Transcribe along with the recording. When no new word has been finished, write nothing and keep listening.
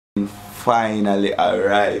Finally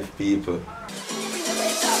arrived, people.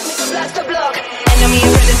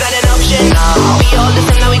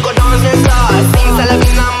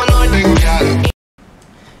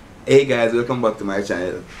 Hey guys, welcome back to my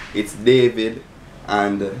channel. It's David,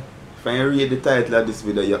 and if you read the title of this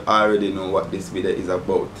video, you already know what this video is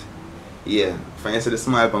about. Yeah, if you see the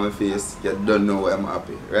smile on my face, you don't know why I'm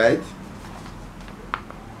happy, right?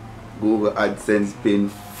 Google AdSense pin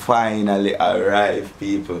finally arrived,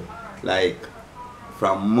 people. Like,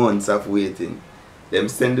 from months of waiting. Them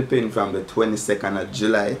send the pin from the 22nd of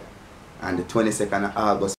July, and the 22nd of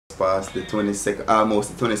August past the 22nd,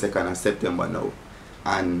 almost the 22nd of September now.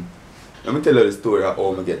 And let me tell you the story of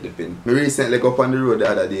how I get the pin. I recently go up on the road the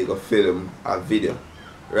other day, go film a video,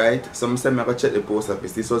 right? So I said I go check the post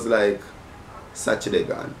office. This was like Saturday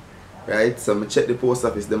gone, right? So I check the post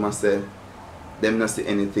office, them I say them not see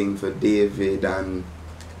anything for David, and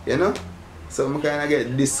you know. So I kind of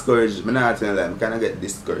get discouraged. I'm not telling you that, I kind of get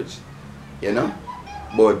discouraged, you know.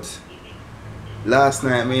 But last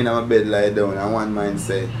night I in my bed lie down and one man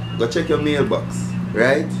say, go check your mailbox,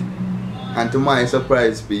 right? And to my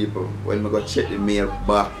surprise, people, when I go check the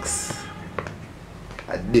mailbox,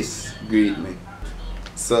 this greet me.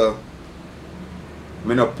 So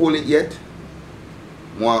I not pull it yet.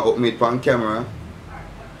 I want to open it on camera.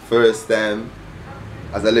 First time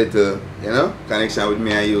as a little, you know, connection with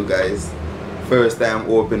me and you guys. First time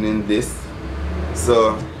opening this.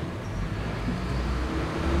 So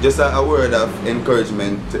just a word of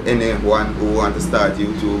encouragement to anyone who want to start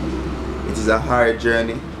YouTube. It is a hard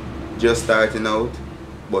journey, just starting out,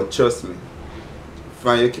 but trust me,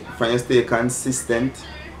 if you stay consistent,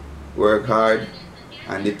 work hard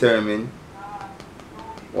and determined,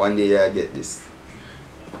 one day you'll get this.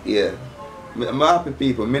 Yeah, I'm happy,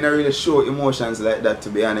 people. I'm not really show emotions like that, to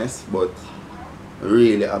be honest, but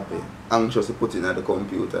really happy. Anxious to put it on the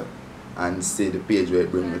computer and see the page where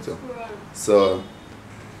it brings me to. So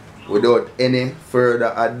without any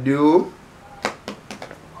further ado,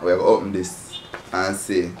 we're going to open this and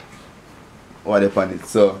see what is on it.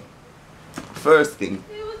 So first thing,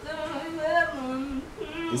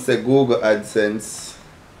 it's a Google AdSense.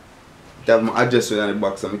 It have my address on the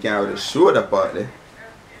box, so I can't really show that part there.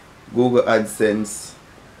 Google AdSense,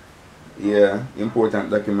 yeah, important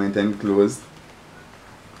document enclosed.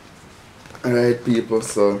 Alright, people,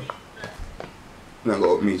 so I'm going to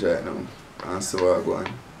go open it right now and see what I go on.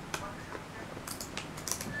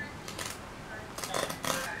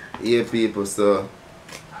 Yeah, people, so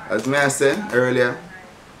as I said earlier,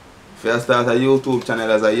 if you start a YouTube channel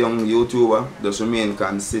as a young YouTuber, just remain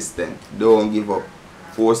consistent. Don't give up.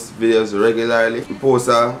 Post videos regularly. I post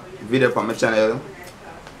a video on my channel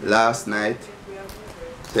last night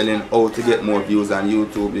telling how to get more views on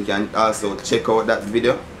YouTube. You can also check out that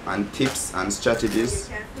video and tips and strategies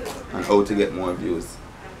on how to get more views.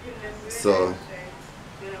 So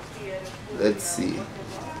let's see.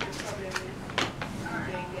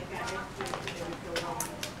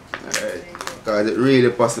 Alright, because it's really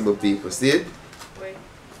possible, people. See it?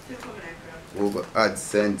 Google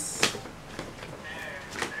AdSense.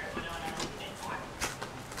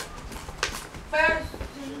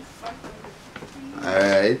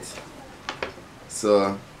 Alright,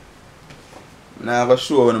 so I'm not going to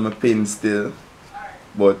show one of my pins still,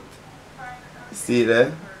 but see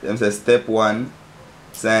there, them say step 1,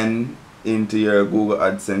 sign into your Google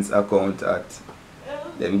AdSense account at,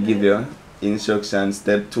 them give you instructions,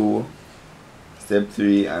 step 2, step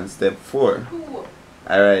 3 and step 4.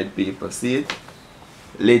 Alright, people, see it?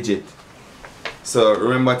 Legit. So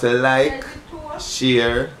remember to like,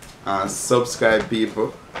 share and subscribe,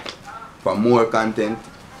 people, for more content.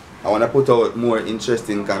 I want to put out more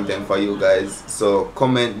interesting content for you guys, so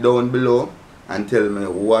comment down below and tell me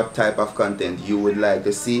what type of content you would like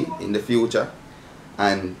to see in the future.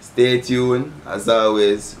 And stay tuned, as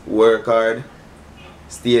always. Work hard,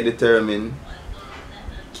 stay determined,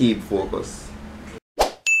 keep focused.